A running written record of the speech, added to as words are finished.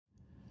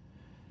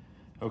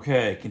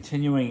Okay,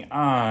 continuing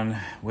on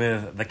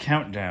with the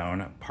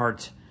countdown,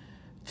 part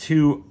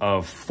 2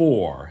 of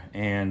 4.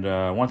 And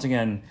once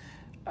again,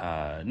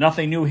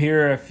 nothing new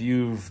here. If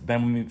you've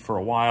been with me for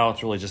a while,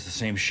 it's really just the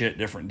same shit,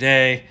 different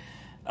day.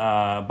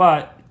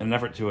 But in an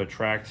effort to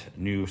attract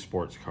new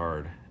sports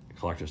card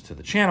collectors to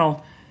the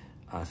channel,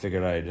 I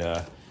figured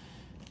I'd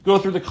go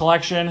through the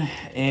collection.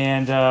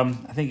 And I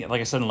think, like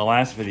I said in the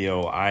last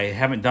video, I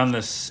haven't done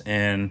this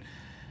in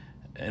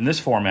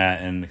this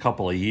format in a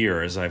couple of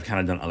years. I've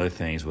kind of done other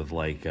things with,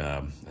 like,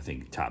 I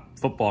think top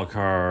football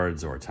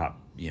cards or top,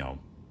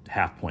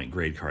 half-point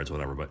grade cards,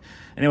 whatever. But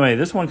anyway,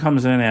 this one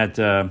comes in at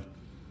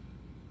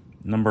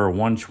number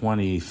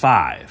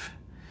 125,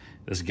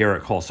 this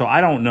Gerrit Cole. So I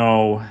don't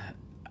know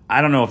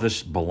if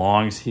this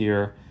belongs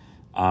here.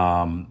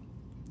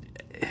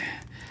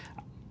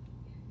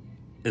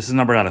 This is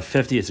numbered out of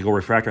 50. It's a gold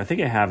refractor. I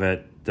think I have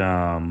it,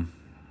 I'm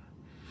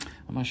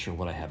not sure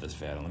what I have this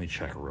vat on. Let me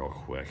check real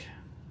quick.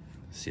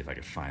 See if I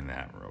can find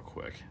that real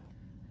quick.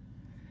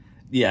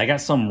 Yeah, I got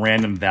some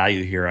random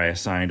value here I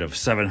assigned of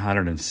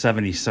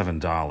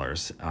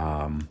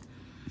 $777.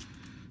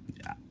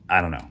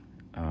 I don't know.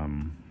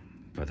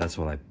 But that's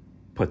what I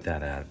put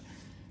that at.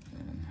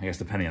 And I guess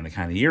depending on the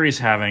kind of year he's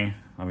having,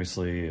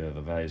 obviously the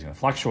value is going to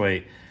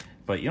fluctuate.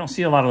 But you don't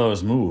see a lot of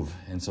those move.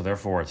 And so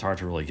therefore it's hard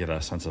to really get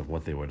a sense of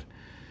what they would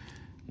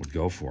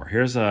go for.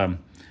 Here's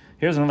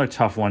another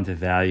tough one to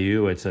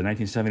value. It's a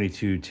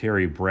 1972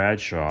 Terry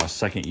Bradshaw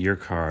second-year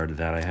card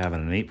that I have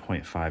in an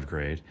 8.5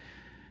 grade.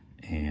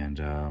 And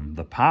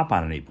the pop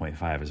on an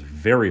 8.5 is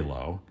very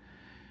low.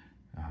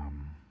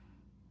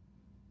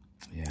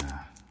 Yeah.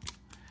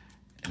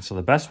 And so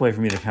the best way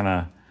for me to kind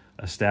of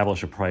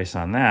establish a price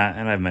on that,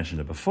 and I've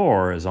mentioned it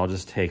before, is I'll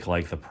just take,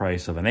 like, the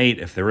price of an 8,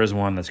 if there is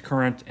one that's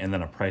current, and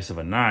then a price of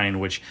a 9,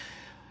 which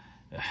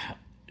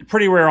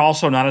pretty rare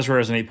also, not as rare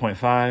as an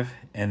 8.5.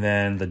 And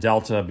then the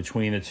delta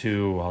between the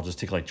two, I'll just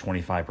take like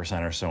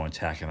 25% or so and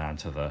tack it on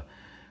to the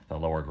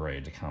lower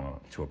grade to come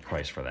to a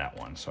price for that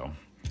one. So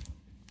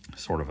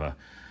sort of a,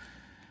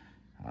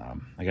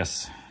 I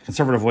guess,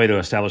 conservative way to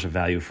establish a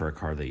value for a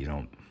card that you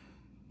don't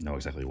know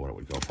exactly what it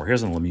would go for.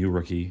 Here's a Lemieux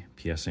rookie,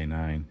 PSA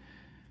 9.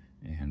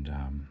 And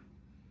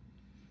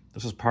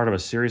this is part of a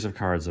series of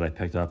cards that I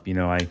picked up.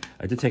 I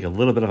did take a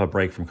little bit of a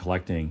break from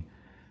collecting.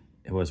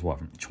 It was, what,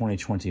 from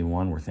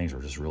 2021 where things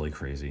were just really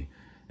crazy.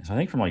 And so I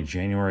think from like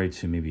January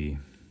to maybe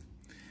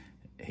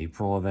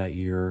April of that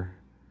year,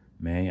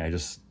 May,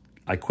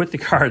 I quit the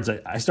cards.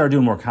 I started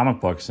doing more comic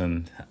books,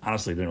 and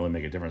honestly, it didn't really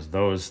make a difference.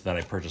 Those that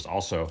I purchased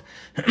also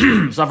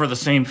suffer the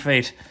same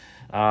fate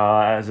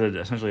as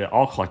essentially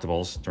all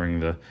collectibles during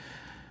the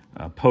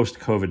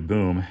post-COVID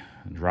boom,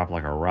 dropped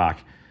like a rock.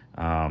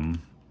 But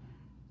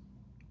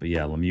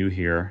yeah, Lemieux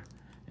here.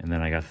 And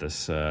then I got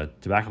this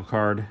tobacco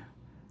card,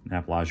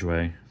 Nap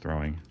Lajoie,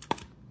 throwing.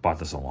 Bought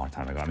this a long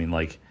time ago. I mean,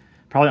 like,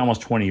 probably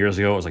almost 20 years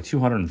ago. It was like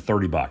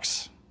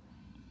 $230.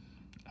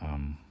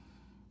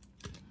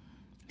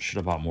 Should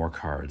have bought more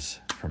cards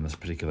from this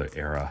particular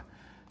era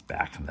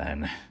back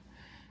then.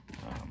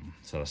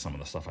 So that's some of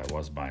the stuff I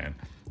was buying.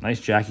 Nice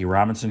Jackie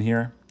Robinson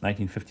here,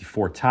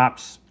 1954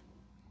 Topps.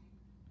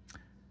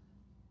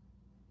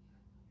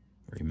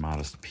 Very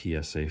modest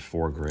PSA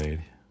 4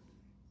 grade.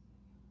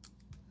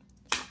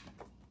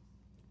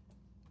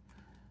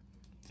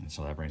 And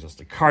so that brings us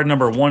to card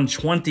number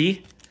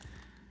 120.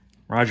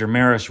 Roger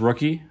Maris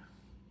rookie.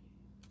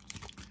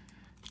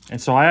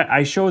 And so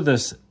I showed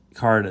this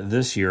card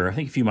this year, I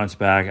think a few months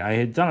back. I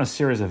had done a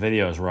series of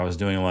videos where I was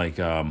doing like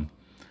top,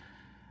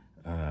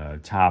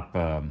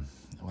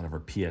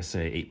 whatever, PSA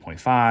 8.5,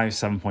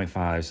 7.5s,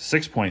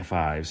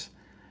 6.5s,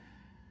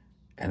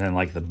 and then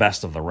like the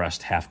best of the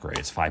rest half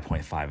grades,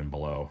 5.5 and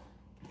below.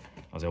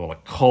 I was able to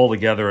cull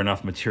together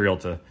enough material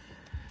to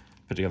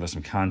put together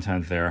some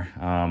content there.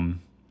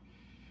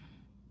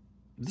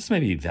 This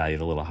may be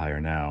valued a little higher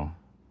now.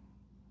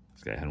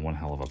 This guy had one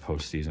hell of a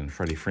postseason.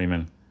 Freddie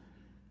Freeman.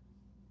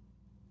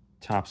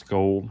 Topps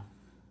Gold.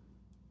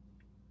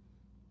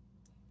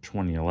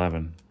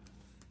 2011.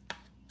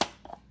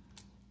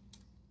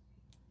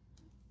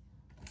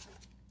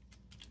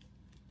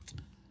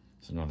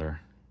 It's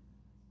another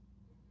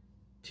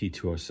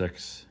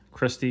T206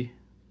 Christie.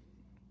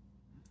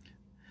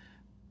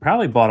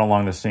 Probably bought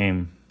along the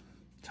same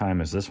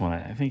time as this one.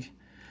 I think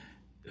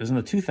it was in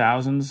the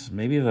 2000s,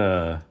 maybe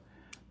the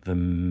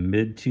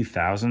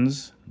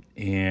mid-2000s,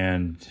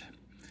 and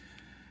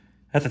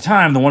at the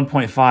time, the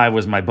 1.5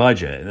 was my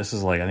budget. This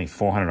is like, I think,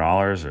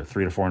 $400 or $300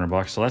 to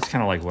 $400. So that's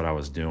kind of like what I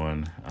was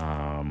doing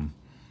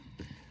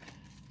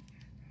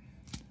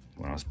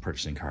when I was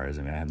purchasing cards.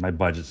 I mean, my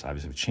budgets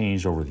obviously have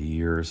changed over the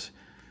years.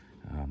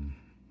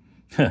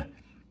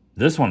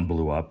 This one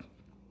blew up.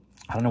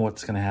 I don't know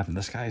what's going to happen.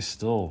 This guy is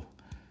still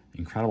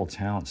incredible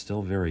talent,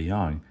 still very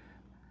young.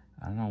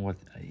 I don't know what,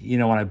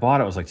 when I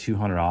bought it, it was like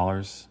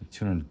 $200,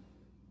 $220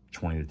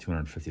 to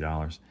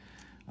 $250.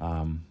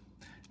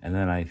 And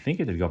then I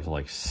think it did go up to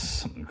like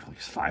something like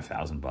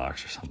 $5,000 or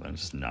something. It's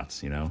just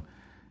nuts, Now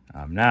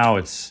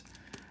it's,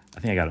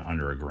 I think I got it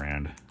under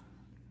 $1,000.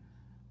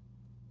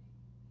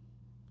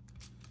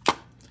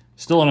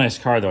 Still a nice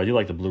card, though. I do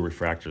like the blue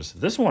refractors.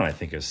 This one, I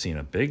think, has seen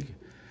a big...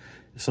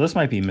 So this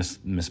might be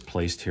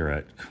misplaced here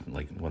at,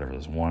 like, whatever,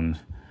 this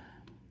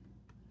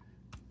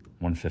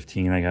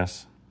 115, I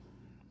guess.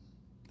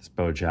 This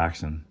Bo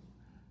Jackson.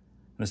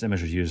 This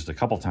image was used a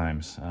couple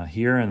times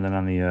here, and then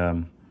on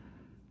the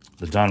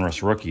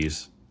Donruss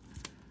Rookies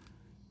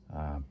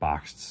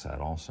boxed set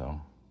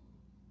also.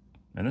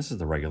 And this is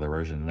the regular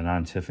version, the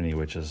non-Tiffany,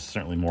 which is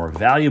certainly more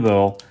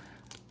valuable.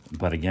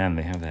 But again,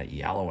 they have that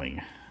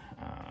yellowing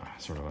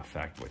sort of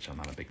effect, which I'm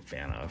not a big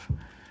fan of.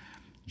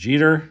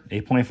 Jeter,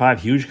 8.5,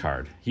 huge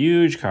card.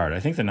 Huge card.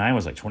 I think the 9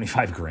 was like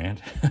 25 grand,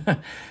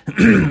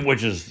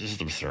 which is just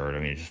absurd. I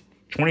mean, just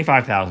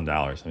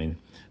 $25,000. I mean,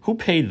 who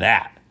paid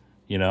that,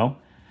 you know?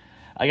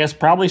 I guess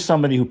probably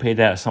somebody who paid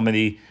that,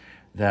 somebody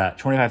that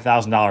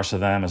 $25,000 to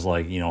them is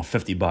like, you know,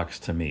 $50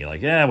 to me.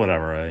 Like, yeah,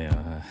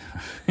 whatever.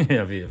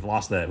 If you've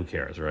lost that, who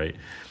cares, right?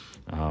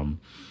 But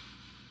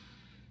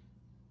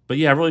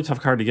yeah, really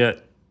tough card to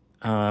get.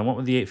 I went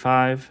with the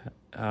 8.5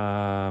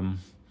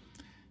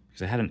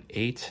 because I had an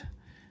 8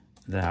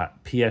 that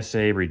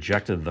PSA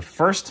rejected the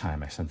first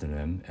time I sent it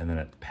in, and then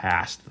it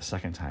passed the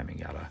second time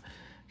and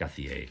got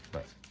the 8.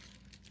 But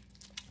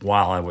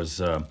while I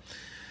was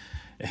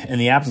in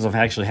the absence of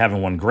actually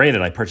having one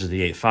graded, I purchased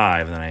the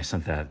 8.5, and then I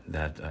sent that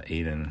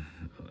 8 in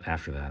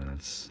after that,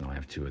 and now I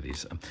have 2 of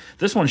these.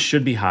 This one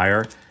should be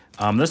higher.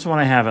 This one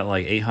I have at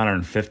like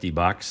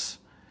 $850,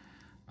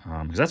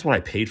 because that's what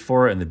I paid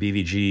for it in the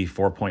BVG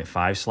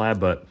 4.5 slab.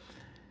 But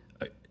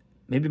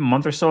maybe a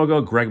month or so ago,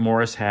 Greg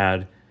Morris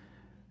had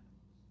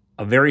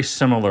a very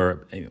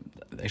similar,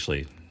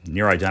 actually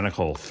near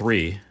identical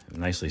 3,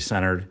 nicely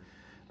centered,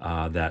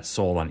 that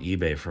sold on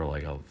eBay for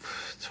like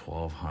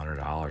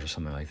 $1,200 or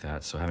something like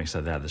that. So having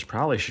said that, this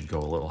probably should go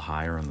a little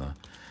higher in the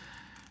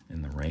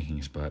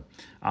rankings. But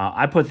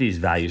I put these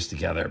values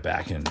together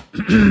back in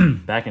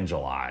back in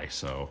July.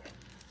 So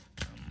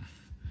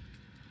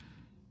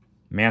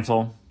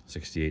Mantle,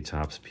 68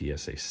 tops,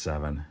 PSA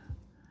 7.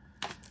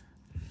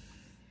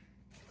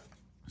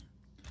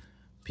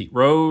 Pete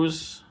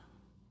Rose.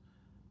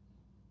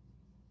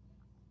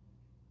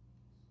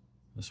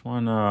 This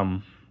one,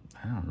 I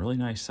don't know, really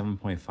nice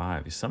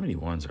 7.5. These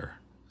 71s are,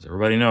 as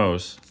everybody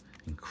knows,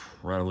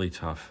 incredibly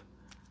tough.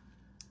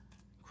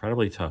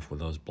 Incredibly tough with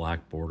those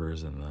black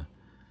borders and the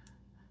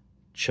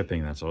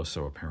chipping that's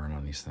also apparent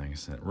on these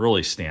things. And it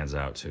really stands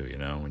out too, you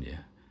know, when you get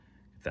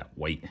that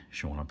white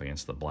showing up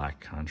against the black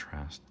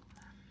contrast.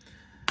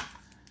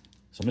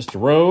 So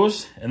Mr.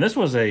 Rose, and this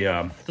was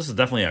this is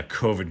definitely a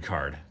COVID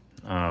card.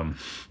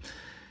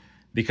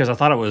 Because I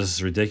thought it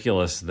was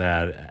ridiculous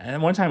that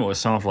at one time it was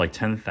selling for like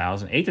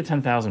 $8,000 to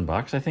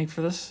 $10,000, I think,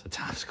 for this. The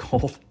Topps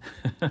Gold.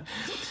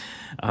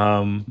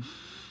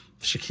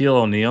 Shaquille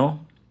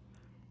O'Neal.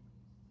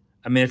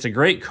 I mean, it's a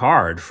great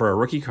card for a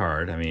rookie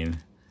card. I mean,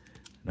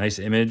 nice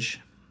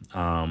image.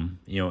 You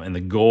know, and the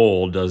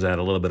gold does add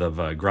a little bit of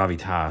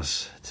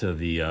gravitas to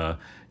the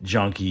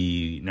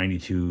junky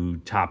 92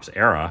 Topps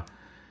era.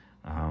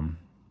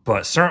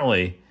 But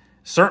certainly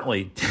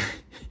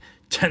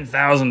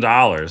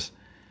 $10,000.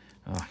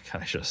 Oh,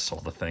 God, I should have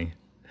sold the thing.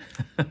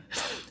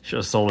 Should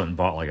have sold it and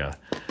bought like a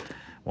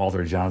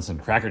Walter Johnson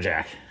Cracker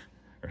Jack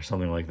or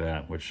something like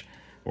that, which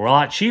were a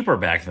lot cheaper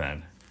back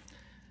then.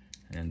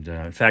 And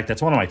in fact,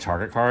 that's one of my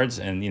Target cards.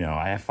 And, you know,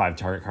 I have 5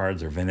 Target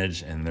cards. They're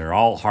vintage, and they're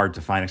all hard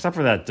to find, except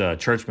for that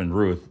Churchman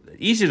Ruth.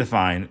 Easy to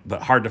find,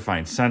 but hard to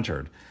find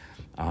centered.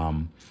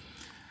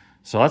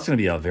 So that's going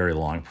to be a very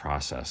long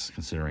process,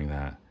 considering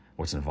that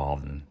what's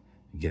involved in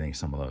getting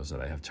some of those that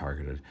I have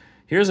targeted.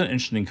 Here's an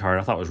interesting card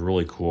I thought was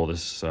really cool.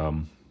 This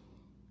On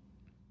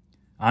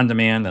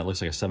Demand, that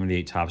looks like a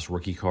 78 Topps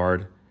rookie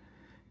card.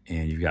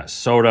 And you've got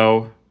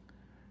Soto,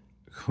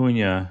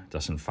 Acuna,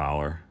 Dustin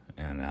Fowler,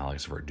 and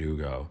Alex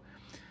Verdugo.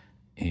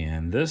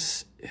 And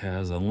this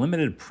has a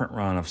limited print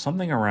run of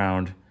something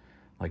around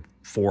like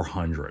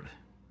 400.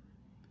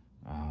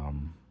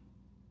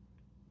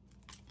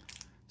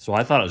 So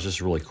I thought it was just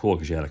really cool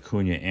because you had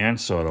Acuna and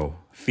Soto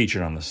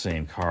featured on the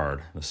same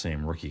card, the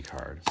same rookie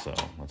card. So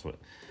that's what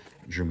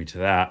drew me to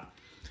that.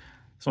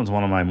 This one's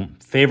one of my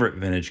favorite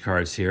vintage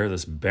cards here,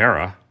 this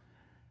Berra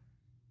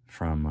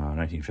from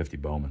 1950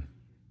 Bowman.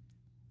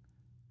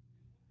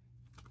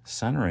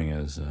 Centering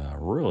is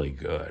really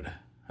good.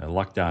 I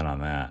lucked out on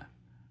that.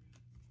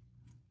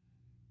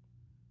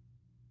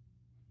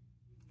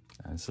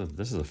 And so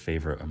this is a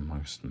favorite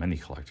amongst many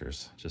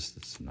collectors. Just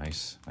this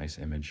nice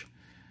image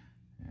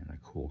and a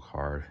cool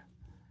card.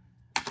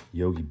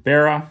 Yogi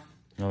Berra,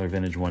 another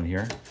vintage one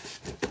here.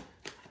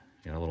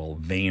 Got a little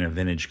vein of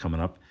vintage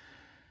coming up.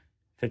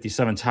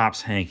 57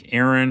 Topps Hank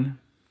Aaron.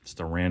 Just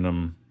a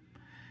random.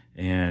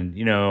 And,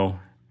 you know,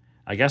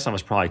 I guess I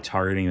was probably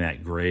targeting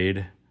that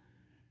grade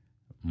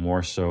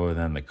more so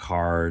than the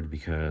card,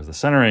 because the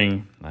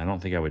centering, I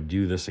don't think I would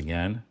do this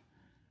again.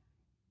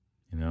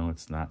 You know,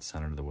 it's not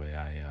centered the way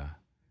I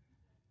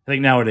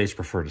think nowadays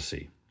prefer to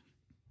see.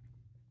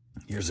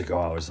 Years ago,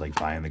 I was like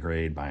buying the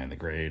grade.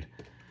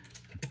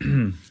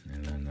 And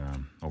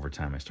then over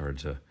time, I started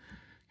to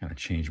kind of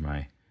change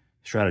my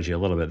strategy a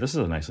little bit. This is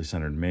a nicely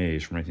centered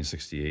Maze from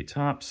 1968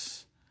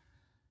 Topps.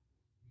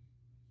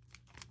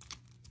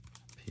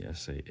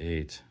 PSA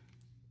 8.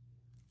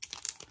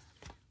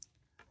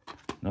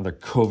 Another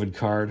COVID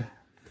card.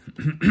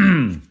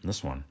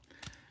 This one.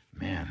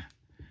 Man.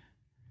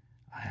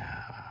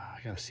 I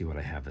got to see what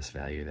I have this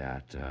valued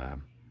at.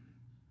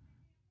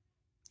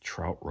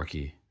 Trout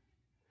rookie.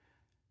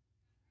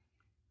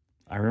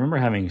 I remember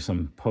having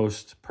some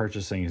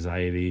post-purchase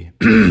anxiety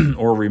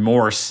or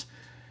remorse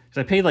because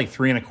I paid like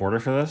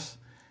 $3.25 for this,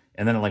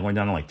 and then it like went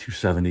down to like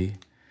 $270,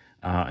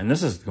 and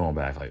this is going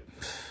back like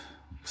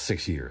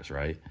 6 years,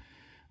 right?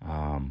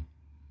 And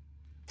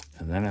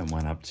then it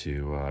went up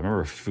to I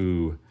remember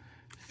Foo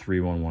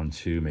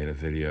 3112 made a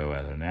video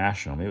at a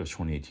national, maybe it was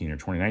 2018 or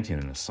 2019,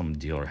 and some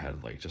dealer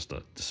had like just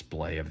a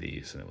display of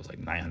these, and it was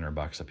like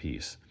 $900 a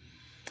piece,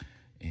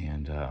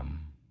 and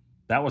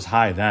that was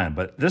high then.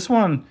 But this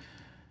one,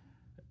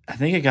 I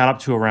think it got up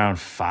to around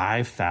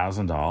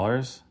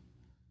 $5,000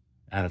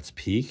 at its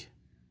peak.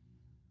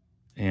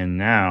 And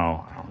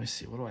now, let me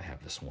see, what do I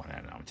have this one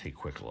at? I'm going to take a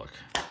quick look.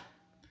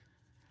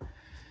 All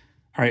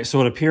right, so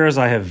it appears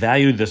I have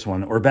valued this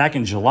one, or back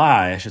in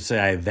July, I should say,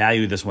 I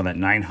valued this one at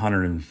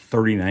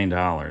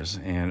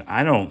 $939. And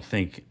I don't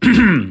think,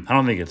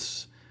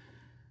 it's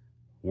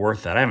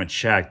worth that. I haven't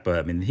checked, but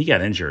I mean, he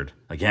got injured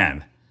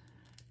again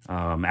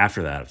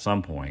after that at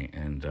some point.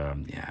 And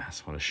yeah,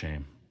 that's what a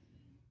shame.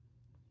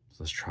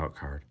 This Trout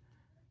card,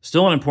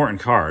 still an important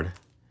card,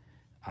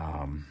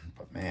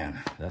 but man,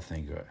 that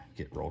thing could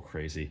get real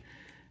crazy.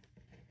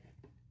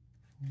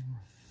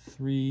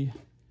 3,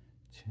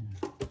 2,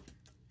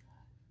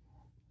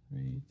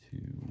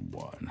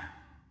 1.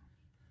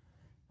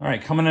 All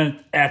right, coming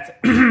in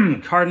at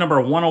card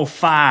number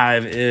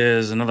 105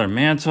 is another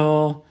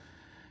Mantle,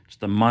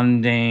 just a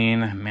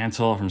mundane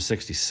Mantle from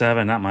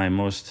 '67. Not my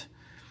most,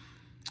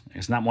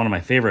 it's not one of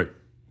my favorite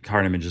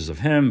card images of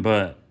him,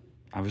 but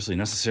obviously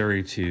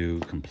necessary to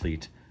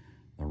complete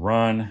the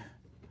run.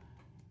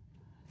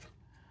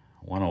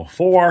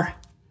 104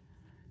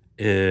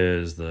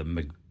 is the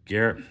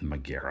Miguel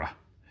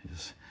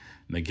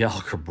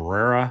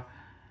Cabrera,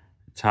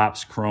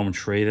 Topps Chrome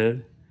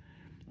traded.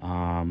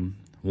 One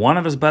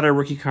of his better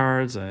rookie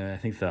cards. I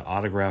think the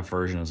autograph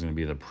version is going to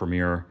be the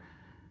premier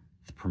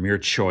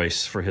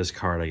choice for his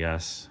card, I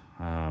guess.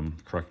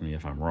 Correct me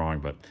if I'm wrong,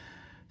 but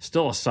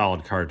still a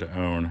solid card to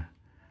own.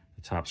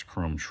 The Topps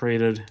Chrome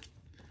traded.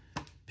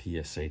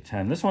 PSA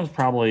 10. This one's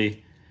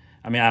probably,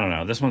 I mean, I don't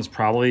know. This one's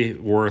probably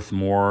worth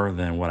more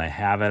than what I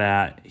have it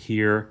at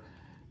here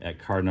at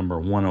card number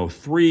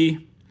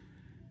 103.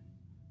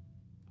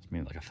 It's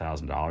maybe like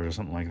 $1,000 or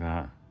something like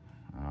that.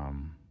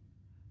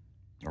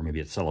 Or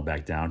maybe it settled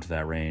back down to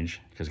that range.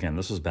 Because again,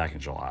 this was back in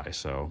July.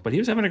 So, but he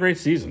was having a great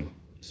season.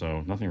 So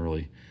nothing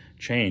really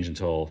changed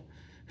until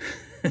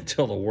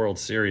until the World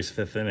Series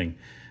 5th inning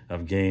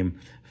of Game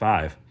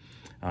 5.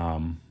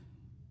 Yeah,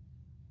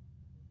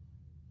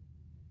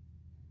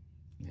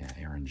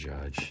 Aaron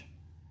Judge.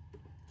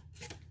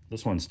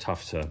 This one's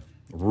tough to,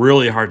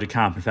 really hard to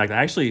comp. In fact,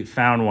 I actually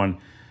found one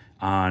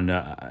on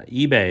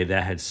eBay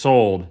that had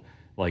sold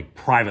like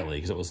privately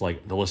because it was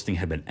like the listing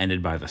had been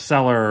ended by the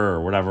seller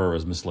or whatever. It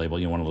was mislabeled,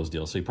 you know, one of those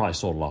deals. So he probably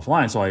sold it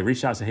offline. So I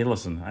reached out and said, hey,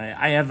 listen,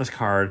 I have this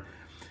card.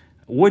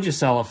 Would you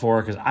sell it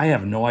for? Because I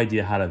have no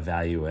idea how to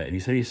value it. And he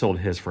said he sold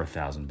his for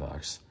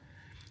 $1,000.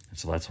 And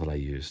so that's what I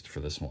used for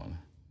this one.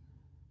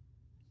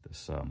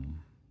 This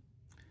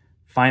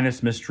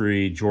Finest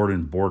Mystery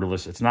Jordan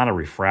Borderless. It's not a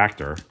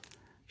refractor,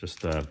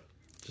 just an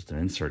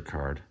insert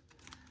card.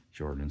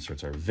 Jordan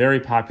inserts are very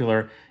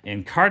popular.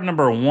 And card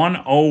number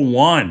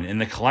 101 in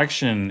the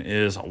collection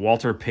is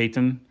Walter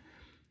Payton,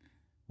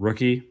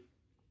 rookie.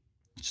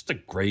 Just a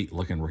great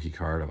looking rookie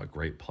card of a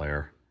great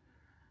player.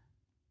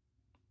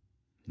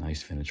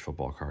 Nice vintage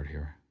football card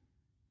here.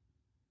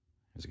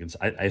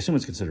 I assume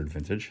it's considered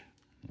vintage.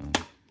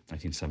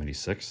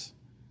 1976.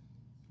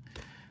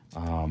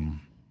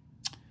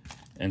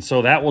 And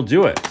so that will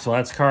do it. So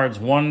that's cards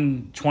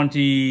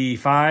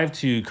 125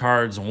 to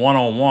cards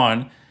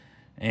 101.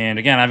 And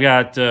again, I've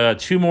got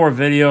 2 more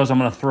videos I'm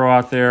going to throw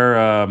out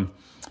there.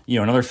 You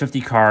know, another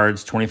 50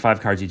 cards, 25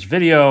 cards each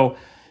video,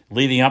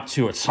 leading up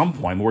to, at some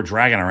point, we're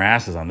dragging our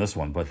asses on this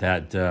one, but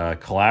that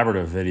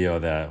collaborative video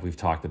that we've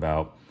talked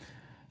about,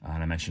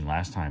 and I mentioned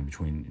last time,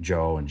 between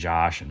Joe and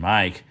Josh and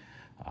Mike,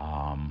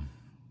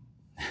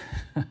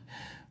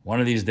 one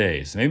of these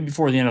days, maybe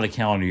before the end of the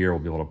calendar year, we'll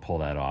be able to pull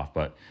that off.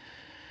 But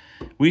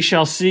we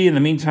shall see. In the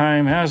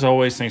meantime, as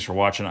always, thanks for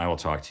watching. I will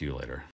talk to you later.